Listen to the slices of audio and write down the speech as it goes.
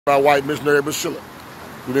Our white missionary Priscilla.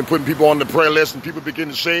 We've been putting people on the prayer list and people begin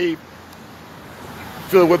to save,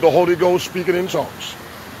 filled with the Holy Ghost, speaking in tongues.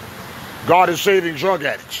 God is saving drug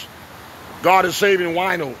addicts. God is saving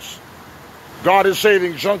winos. God is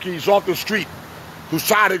saving junkies off the street who's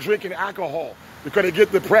tired of drinking alcohol because they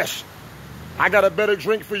get depressed. I got a better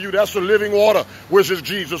drink for you. That's the living water, which is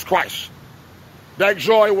Jesus Christ. That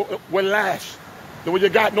joy will last. And when you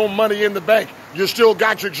got no money in the bank, you still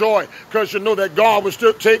got your joy because you know that God will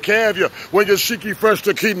still take care of you when you seek ye first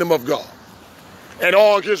the kingdom of God and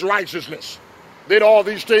all his righteousness. Then all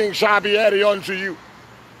these things shall be added unto you.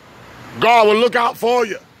 God will look out for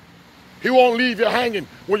you. He won't leave you hanging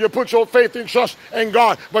when you put your faith and trust in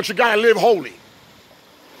God, but you got to live holy.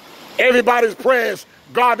 Everybody's prayers,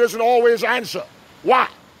 God doesn't always answer. Why?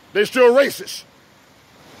 They're still racist.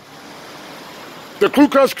 The Ku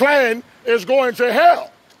Klux Klan is going to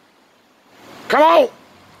hell. Come on.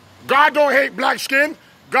 God don't hate black skin.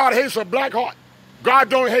 God hates a black heart. God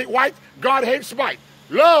don't hate white. God hates spite.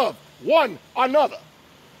 Love one another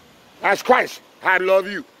as Christ had loved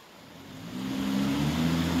you.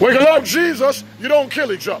 When you love Jesus, you don't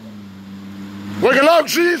kill each other. When you love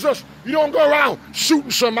Jesus, you don't go around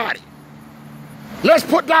shooting somebody. Let's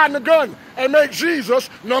put down the gun and make Jesus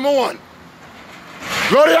number one.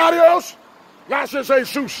 Gloria a Dios. Gracias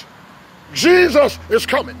Jesus. Jesus is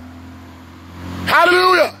coming.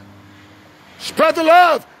 Hallelujah. Spread the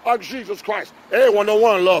love of Jesus Christ. Everyone don't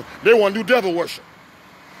want love. They want to do devil worship.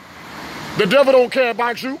 The devil don't care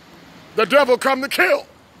about you. The devil come to kill.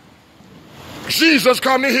 Jesus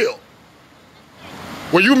come to heal.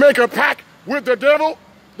 When you make a pact with the devil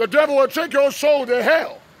will take your soul to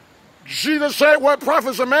hell. Jesus said, what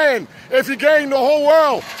profits a man if he gain the whole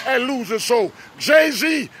world and lose his soul?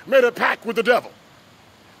 Jay-Z made a pact with the devil.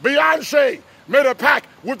 Beyonce made a pact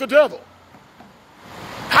with the devil.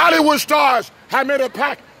 Hollywood stars have made a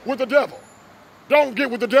pact with the devil. Don't get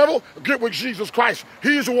with the devil, get with Jesus Christ.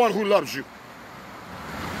 He's the one who loves you.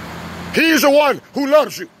 He's the one who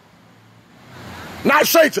loves you. Not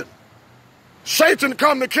Satan. Satan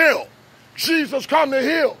come to kill. Jesus come to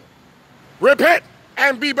heal. Repent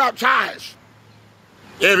and be baptized.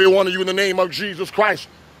 Every one of you in the name of Jesus Christ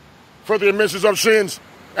for the remission of sins,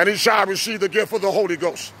 and he shall receive the gift of the Holy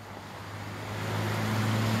Ghost.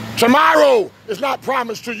 Tomorrow is not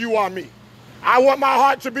promised to you or me. I want my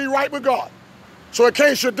heart to be right with God. So in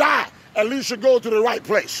case you die, at least you go to the right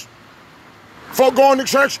place. Folk going to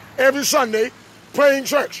church every Sunday, playing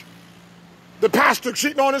church. The pastor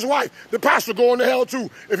cheating on his wife. The pastor going to hell too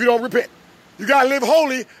if you don't repent. You got to live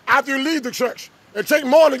holy after you leave the church. It take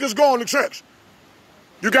more than just going to church.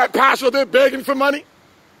 You got pastors there begging for money.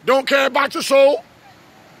 Don't care about your soul.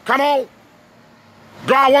 Come on.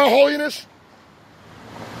 God wants holiness.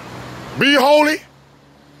 Be holy.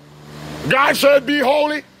 God said be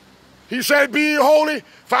holy. He said be holy,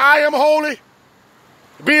 for I am holy.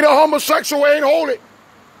 Being a homosexual ain't holy.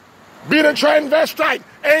 Being a transvestite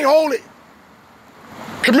ain't holy.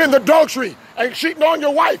 Committing adultery and cheating on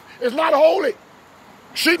your wife is not holy.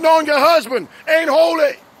 Cheating on your husband ain't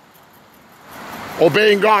holy.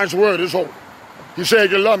 Obeying God's word is holy. He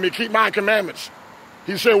said, you love me, keep my commandments.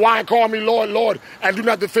 He said, why call me Lord, Lord, and do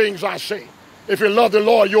not the things I say? If you love the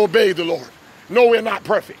Lord, you obey the Lord. No, we're not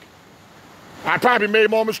perfect. I probably made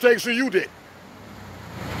more mistakes than you did.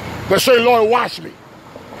 But say, Lord, wash me.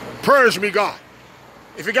 Purge me, God.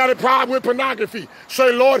 If you got a problem with pornography,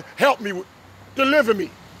 say, Lord, help me. Deliver me.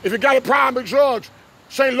 If you got a problem with drugs,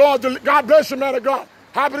 say, Lord, God bless you, man of God.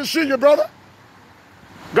 Happy to see you, brother.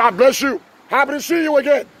 God bless you. Happy to see you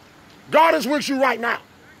again. God is with you right now.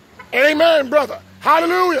 Amen, brother.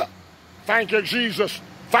 Hallelujah. Thank you, Jesus.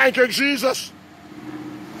 Thank you, Jesus.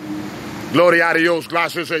 Gloria a Dios.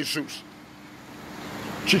 Gracias Jesus.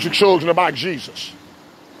 Teach your children about Jesus.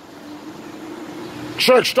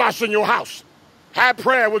 Church starts in your house. Have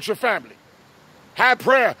prayer with your family. Have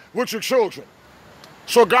prayer with your children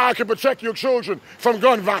so God can protect your children from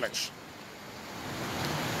gun violence.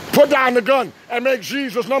 Put down the gun and make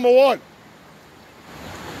Jesus number one.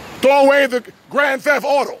 Throw away the Grand Theft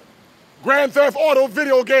Auto. Grand Theft Auto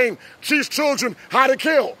video game teach children how to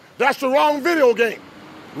kill. That's the wrong video game.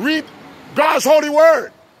 Read God's holy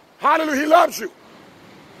word. Hallelujah, he loves you.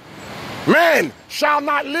 Man shall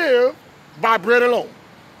not live by bread alone.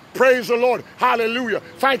 Praise the Lord. Hallelujah.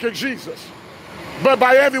 Thank you, Jesus. But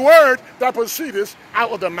by every word that proceedeth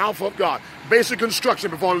out of the mouth of God. Basic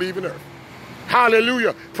instruction before leaving earth.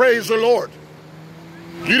 Hallelujah. Praise the Lord.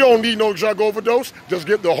 You don't need no drug overdose. Just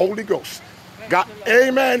get the Holy Ghost. God,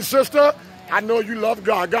 amen, sister. I know you love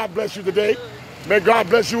God. God bless you today. May God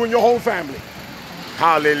bless you and your whole family.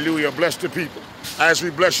 Hallelujah. Bless the people as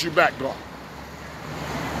we bless you back, God.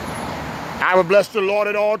 I will bless the Lord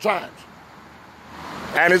at all times,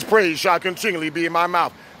 and his praise shall continually be in my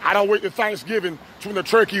mouth. I don't wait to Thanksgiving between the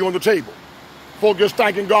turkey on the table. Folks just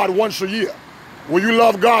thanking God once a year. When you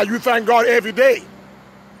love God, you thank God every day.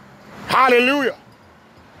 Hallelujah.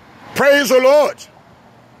 Praise the Lord.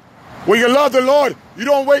 When you love the Lord, you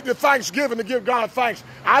don't wait to Thanksgiving to give God thanks.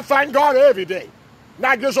 I thank God every day,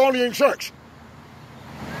 not just only in church.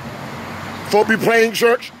 Folk be playing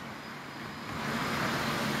church.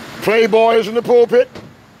 Playboys in the pulpit.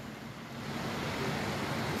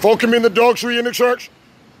 Folk commit adultery in the church.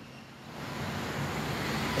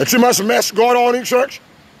 And too much mess going on in church.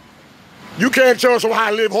 You can't tell us how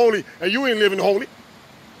I live holy and you ain't living holy.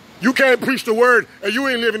 You can't preach the word and you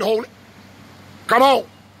ain't living holy. Come on.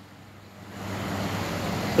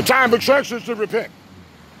 The time for church is to repent.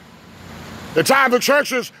 The time for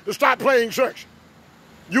church is to stop playing church.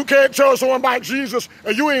 You can't tell someone about Jesus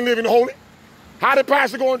and you ain't living holy. How the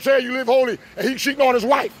pastor going to tell you live holy and he cheating on his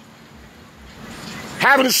wife?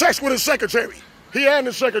 Having sex with his secretary. He and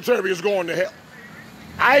his secretary is going to hell.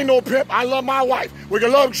 I ain't no pimp. I love my wife. When you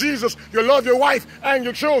love Jesus, you love your wife and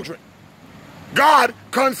your children. God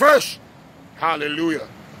comes first. Hallelujah.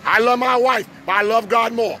 I love my wife, but I love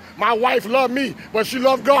God more. My wife loved me, but she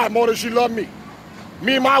loved God more than she loved me.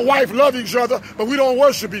 Me and my wife love each other, but we don't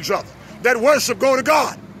worship each other. That worship go to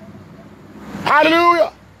God.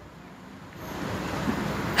 Hallelujah.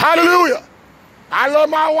 Hallelujah. I love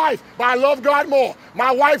my wife, but I love God more.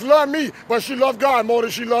 My wife loved me, but she loved God more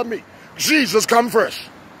than she loved me. Jesus come first.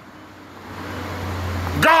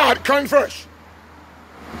 God come first.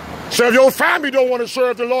 So if your family don't want to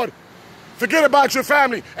serve the Lord, forget about your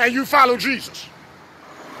family and you follow Jesus.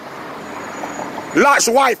 Lot's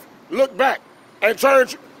wife looked back and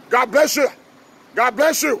turned. God bless you. God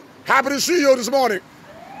bless you. Happy to see you this morning.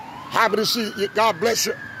 Happy to see you. God bless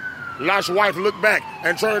you. Lot's wife looked back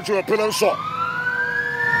and turned to a pillar of salt.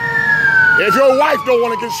 If your wife don't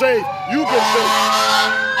want to get saved, you get saved.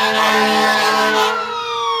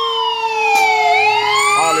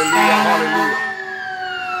 Hallelujah, hallelujah.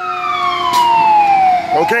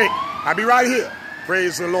 Okay, I'll be right here.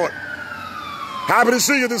 Praise the Lord. Happy to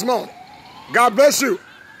see you this morning. God bless you.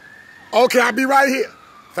 Okay, I'll be right here.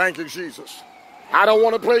 Thank you, Jesus. I don't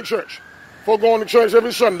want to play church. Folk going to church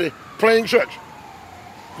every Sunday, playing church.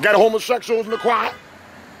 Got homosexuals in the choir.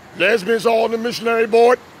 Lesbians all on the missionary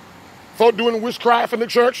board. Folk doing witchcraft in the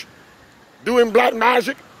church. Doing black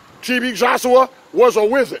magic. T.B. Joshua was a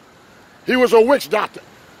wizard. He was a witch doctor.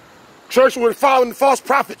 Church was following false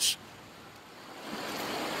prophets.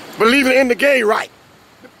 Believing in the gay right.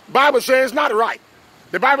 The Bible says it's not right.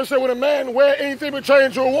 The Bible says when a man wear anything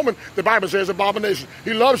pertaining to a woman, the Bible says abomination.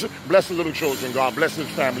 He loves it. Bless the little children, God. Bless his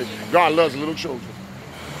family. God loves the little children.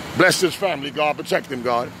 Bless his family, God. Protect them,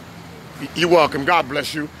 God. You're welcome. God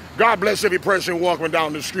bless you. God bless every person walking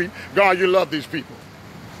down the street. God, you love these people.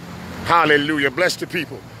 Hallelujah. Bless the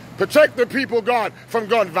people. Protect the people, God, from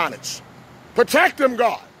gun violence. Protect them,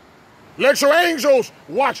 God. Let your angels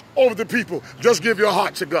watch over the people. Just give your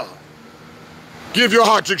heart to God. Give your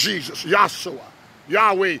heart to Jesus, Yahshua,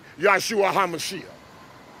 Yahweh, Yahshua HaMashiach.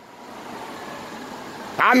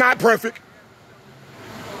 I'm not perfect.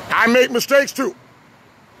 I make mistakes too.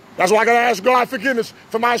 That's why I got to ask God forgiveness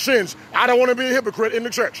for my sins. I don't want to be a hypocrite in the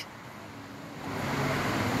church.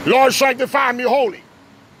 Lord, sanctify me holy.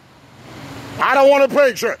 I don't want to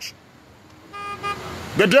play church.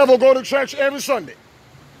 The devil go to church every Sunday.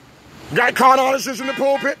 Got con artists in the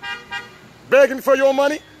pulpit begging for your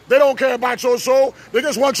money. They don't care about your soul. They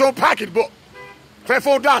just want your pocketbook.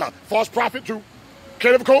 $4, false prophet too.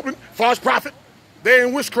 Kenneth Copeland, false prophet. They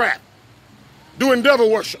in witchcraft, doing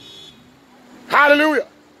devil worship. Hallelujah.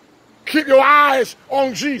 Keep your eyes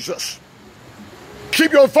on Jesus.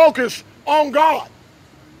 Keep your focus on God.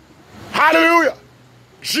 Hallelujah.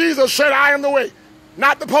 Jesus said, I am the way,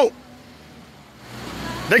 not the Pope.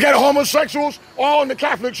 They got homosexuals all in the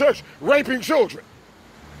Catholic Church raping children.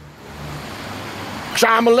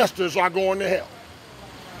 Child molesters are going to hell.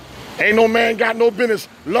 Ain't no man got no business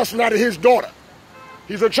lusting out of his daughter.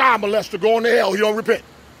 He's a child molester going to hell. He don't repent.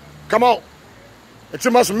 Come on. It's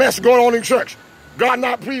too much mess going on in church. God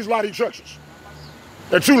not pleased with a lot of these churches.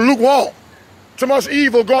 They're too lukewarm. Too much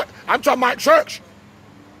evil going. I'm talking about church.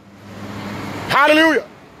 Hallelujah.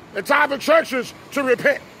 The time for churches to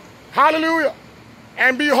repent. Hallelujah.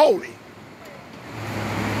 And be holy.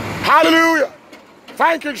 Hallelujah.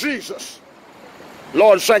 Thank you, Jesus.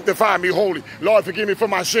 Lord, sanctify me holy. Lord, forgive me for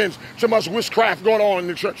my sins. Too much witchcraft going on in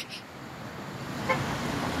the churches.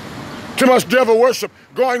 Too much devil worship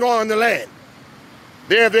going on in the land.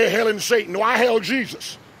 They're hailing Satan. No, I hail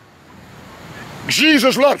Jesus.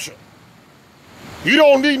 Jesus loves you. You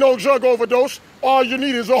don't need no drug overdose. All you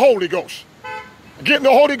need is the Holy Ghost. Getting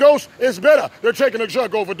the Holy Ghost is better than taking a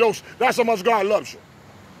drug overdose. That's how much God loves you.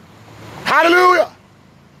 Hallelujah.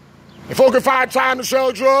 If folk can find time to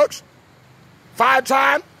sell drugs, find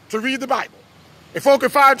time to read the Bible. If folk can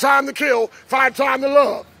find time to kill, find time to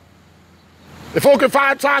love. If folk can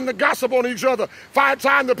find time to gossip on each other, find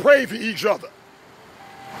time to pray for each other.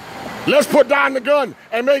 Let's put down the gun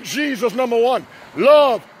and make Jesus number one.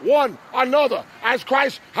 Love one another as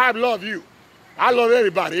Christ have loved you. I love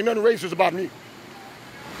everybody. Ain't nothing racist about me.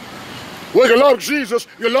 When you love Jesus,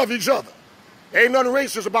 you love each other. Ain't nothing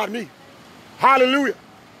racist about me. Hallelujah.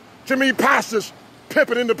 To me, pastors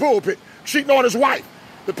pimping in the pulpit, cheating on his wife.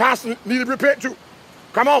 The pastor needed to repent too.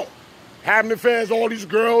 Come on. Having affairs with all these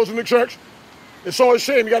girls in the church. It's so a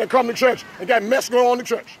shame you got to come to church and got mess going on in the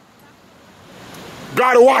church.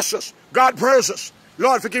 God wash us. God purge us.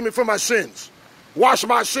 Lord, forgive me for my sins. Wash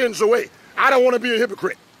my sins away. I don't want to be a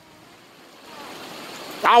hypocrite.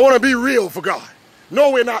 I want to be real for God.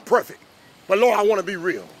 No, we're not perfect. But Lord, I want to be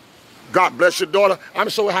real. God bless your daughter. I'm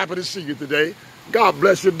so happy to see you today. God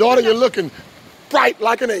bless your daughter. You're looking bright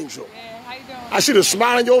like an angel. Yeah, how you doing? I see the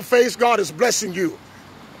smile on your face. God is blessing you.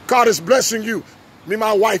 God is blessing you. Me and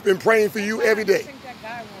my wife been praying for you every day. I think that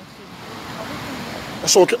guy wants you.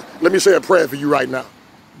 That's okay. Let me say a prayer for you right now.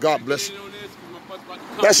 God bless you.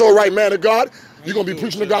 That's all right, man of God. You're going to be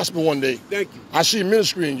preaching the gospel one day. Thank you. I see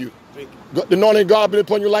ministry in you. Thank you. The anointing of God been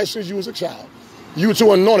upon your life since you was a child. You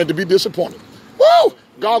too anointed to be disappointed. Woo!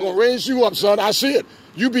 God going to raise you up, son. I see it.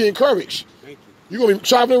 You be encouraged. Thank you. You're going to be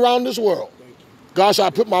traveling around this world. Thank you. God said, I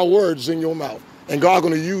put my words in your mouth. And God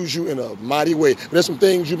going to use you in a mighty way. But there's some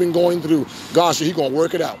things you've been going through. God said He's going to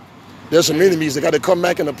work it out. There's some enemies that got to come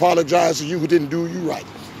back and apologize to you who didn't do you right.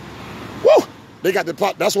 Woo! They got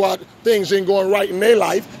the. That's why things ain't going right in their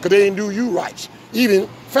life, because they didn't do you right. Even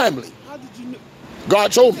family. How did you know?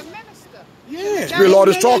 God told me. Yeah. Spirit Lord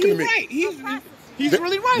is talking to me. Right. He's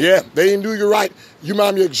really right. Yeah, they didn't do you right. You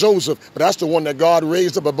remind me of Joseph, but that's the one that God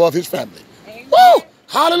raised up above his family. Amen. Woo!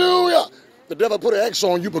 Hallelujah! The devil put an X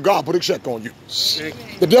on you, but God put a check on you.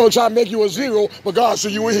 The devil tried to make you a zero, but God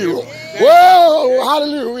said you a hero. Whoa!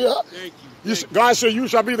 Hallelujah! God said you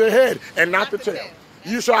shall be the head and not the tail.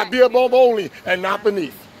 You shall be above only and not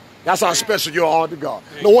beneath. That's how special you are to God.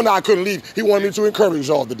 No wonder I couldn't leave. He wanted me to encourage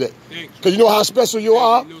you all today. Because you know how special you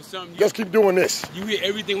are? Just keep doing this. You hear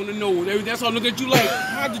everything on the nose. That's all I look at you like.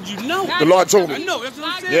 How did you know? The Lord told me. I know. That's what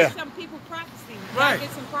I'm saying. Yeah. Some people prophecy. Right. Get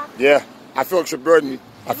some prophecy. Yeah. I felt your burden.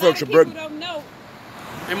 I felt your burden. People don't know.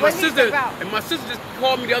 And my sister just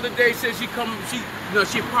called me the other day. Said she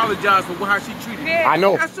apologized for how she treated me. I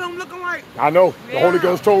know. That's what I'm looking like. I know. The Holy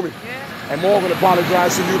Ghost told me. Yeah. And more I'm going to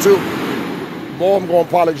apologize to you too. More I'm going to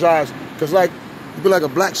apologize. Because like, you be like a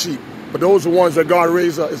black sheep. But those are the ones that God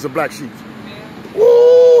raised up is the black sheep. Yeah.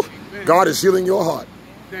 Woo! God is healing your heart.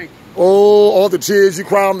 Thank you. Oh, all the tears you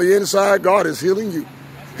cry on the inside, God is healing you.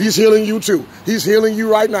 He's healing you too. He's healing you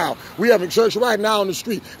right now. We having church right now on the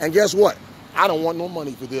street. And guess what? I don't want no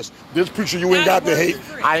money for this. This preacher you ain't got to hate.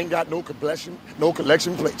 I ain't got no collection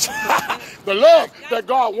plates. The love that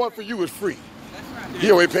God wants for you is free. He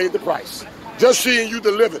already paid the price. Just seeing you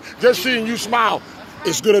deliver, just seeing you smile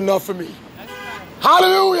is good enough for me.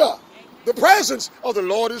 Hallelujah. The presence of the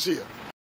Lord is here.